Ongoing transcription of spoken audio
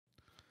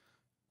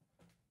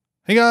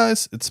Hey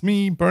guys, it's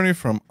me, Bernie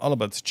from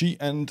AllAboutCG,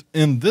 and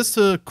in this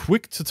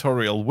quick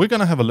tutorial we're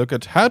gonna have a look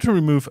at how to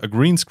remove a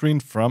green screen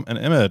from an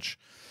image.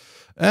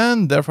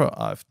 And therefore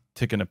I've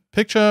taken a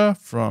picture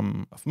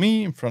of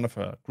me in front of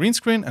a green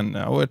screen, and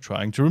now we're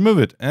trying to remove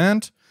it.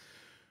 And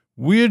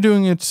we're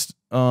doing it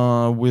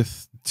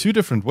with two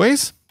different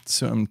ways.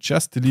 So I'm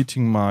just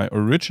deleting my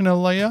original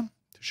layer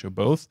to show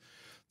both.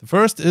 The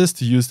first is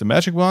to use the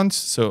magic wand,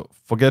 so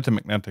forget the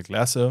magnetic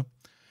lasso.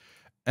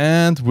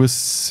 And we're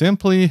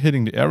simply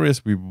hitting the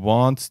areas we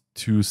want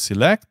to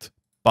select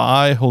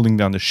by holding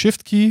down the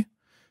Shift key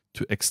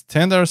to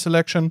extend our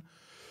selection.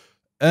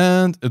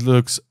 And it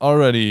looks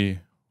already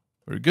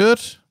very good,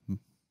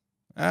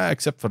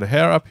 except for the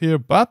hair up here,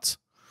 but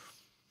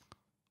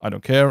I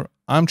don't care.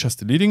 I'm just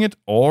deleting it,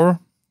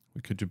 or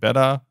we could do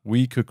better.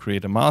 We could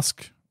create a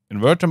mask,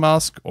 invert the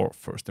mask, or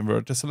first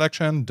invert the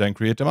selection, then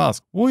create the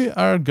mask. We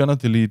are gonna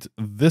delete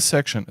this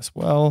section as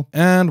well,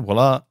 and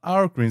voila,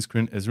 our green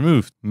screen is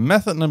removed.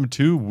 Method number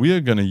 2, we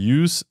are gonna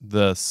use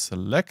the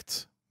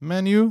select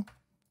menu.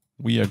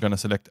 We are gonna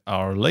select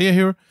our layer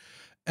here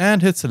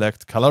and hit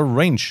select color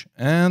range.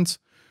 And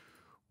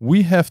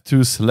we have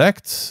to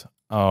select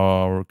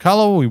our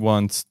color we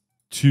want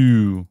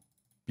to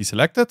be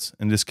selected,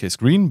 in this case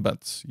green,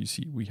 but you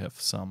see we have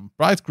some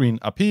bright green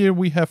up here.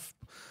 We have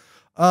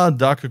a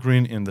darker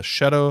green in the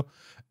shadow,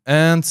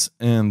 and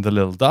in the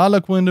little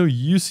dialog window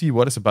you see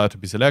what is about to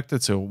be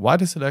selected. So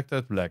white is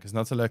selected, black is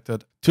not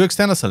selected. To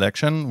extend a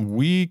selection,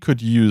 we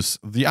could use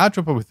the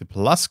eyedropper with the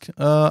plus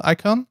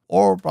icon,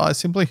 or by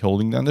simply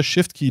holding down the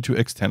Shift key to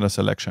extend a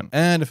selection.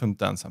 And if I've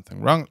done something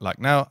wrong, like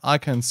now, I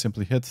can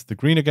simply hit the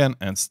green again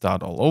and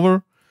start all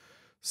over.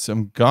 So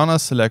I'm gonna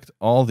select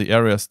all the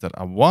areas that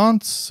I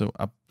want. So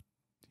up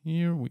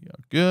here we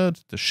are good.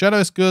 The shadow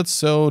is good,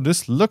 so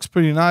this looks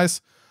pretty nice.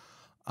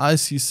 I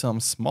see some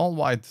small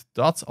white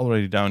dots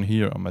already down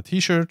here on my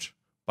t-shirt,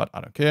 but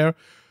I don't care.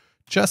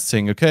 Just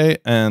saying okay,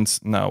 and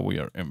now we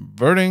are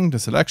inverting the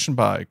selection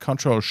by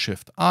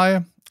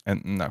Ctrl-Shift-I,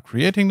 and now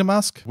creating the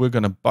mask. We're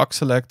gonna box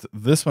select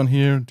this one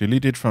here,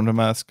 delete it from the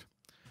mask,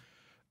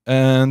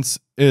 and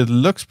it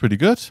looks pretty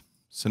good.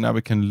 So now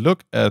we can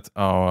look at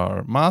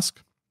our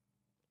mask,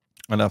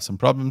 and I have some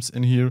problems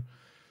in here.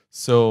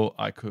 So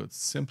I could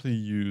simply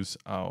use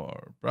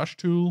our brush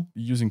tool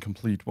using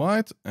complete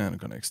white, and I'm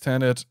gonna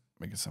extend it,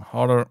 make it some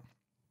harder,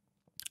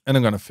 and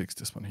I'm gonna fix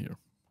this one here.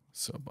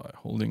 So by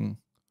holding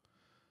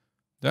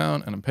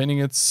down and I'm painting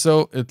it,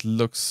 so it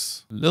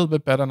looks a little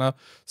bit better now.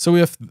 So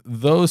we have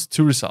those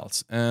two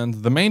results,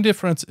 and the main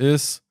difference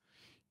is,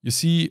 you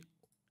see,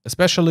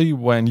 especially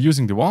when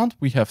using the wand,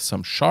 we have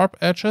some sharp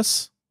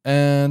edges,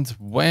 and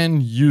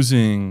when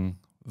using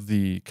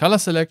the color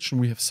selection,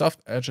 we have soft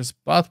edges,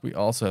 but we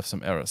also have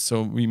some errors.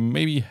 So we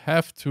maybe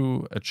have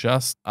to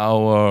adjust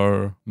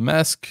our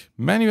mask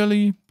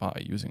manually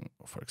by using,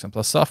 for example,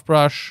 a soft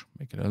brush,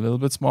 make it a little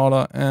bit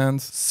smaller,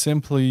 and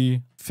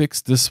simply fix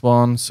this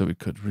one. So we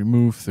could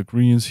remove the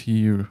greens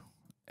here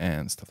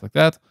and stuff like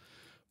that.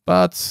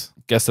 But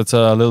I guess that's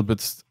a little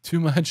bit too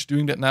much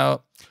doing that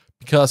now,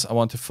 because I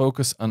want to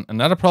focus on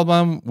another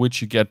problem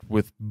which you get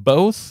with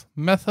both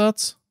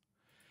methods.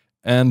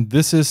 And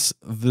this is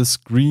this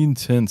green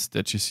tint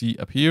that you see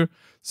up here.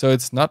 So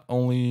it's not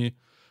only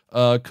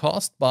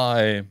caused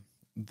by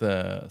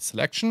the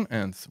selection,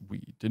 and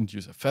we didn't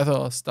use a feather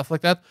or stuff like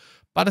that,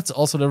 but it's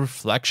also the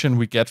reflection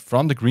we get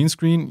from the green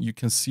screen. You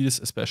can see this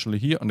especially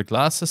here on the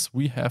glasses.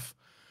 We have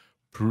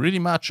pretty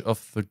much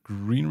of the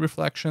green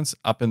reflections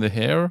up in the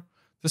hair.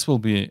 This will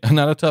be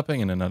another topic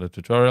in another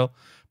tutorial.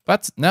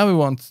 But now we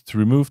want to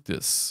remove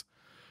this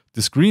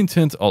green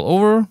tint all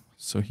over.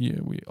 So here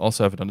we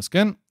also have it on the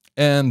skin.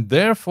 And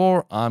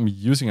therefore, I'm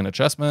using an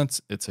adjustment.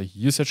 It's a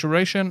hue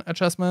saturation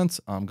adjustment.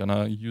 I'm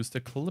gonna use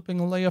the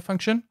clipping layer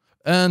function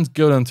and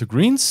go down to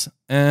greens.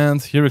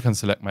 And here I can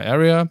select my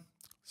area.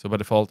 So by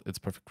default, it's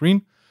perfect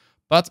green.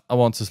 But I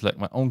want to select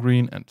my own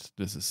green. And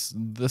this is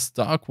this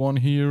dark one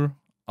here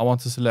I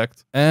want to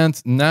select.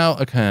 And now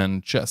I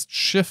can just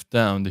shift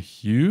down the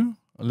hue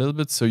a little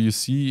bit. So you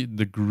see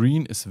the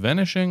green is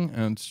vanishing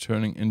and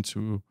turning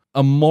into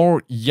a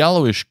more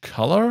yellowish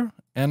color.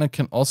 And I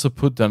can also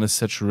put down a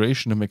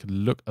saturation to make it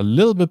look a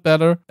little bit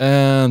better.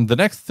 And the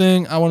next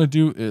thing I want to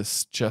do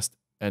is just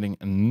adding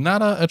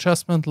another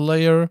adjustment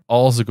layer,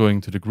 also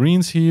going to the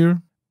greens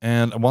here.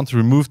 And I want to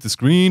remove this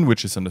green,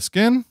 which is on the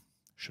skin.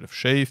 Should have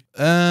shaved.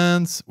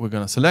 And we're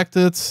going to select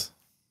it.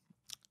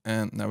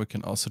 And now we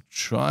can also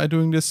try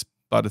doing this,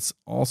 but it's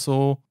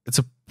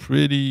a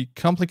pretty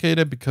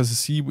complicated, because you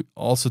see we're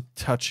also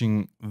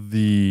touching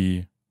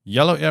the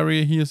yellow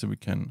area here, so we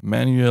can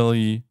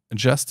manually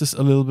adjust this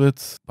a little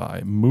bit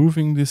by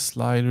moving these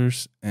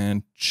sliders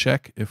and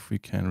check if we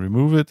can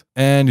remove it.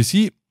 And you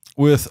see,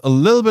 with a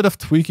little bit of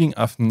tweaking,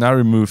 I've now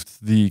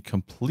removed the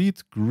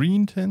complete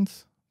green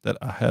tint that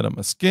I had on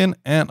my skin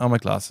and on my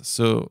glasses.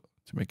 So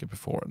to make it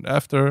before and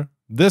after,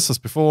 this is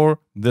before,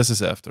 this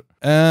is after.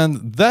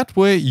 And that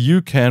way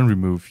you can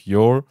remove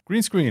your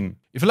green screen.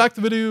 If you liked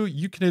the video,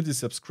 you can hit the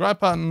subscribe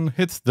button,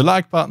 hit the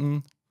like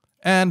button,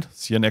 and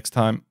see you next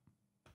time.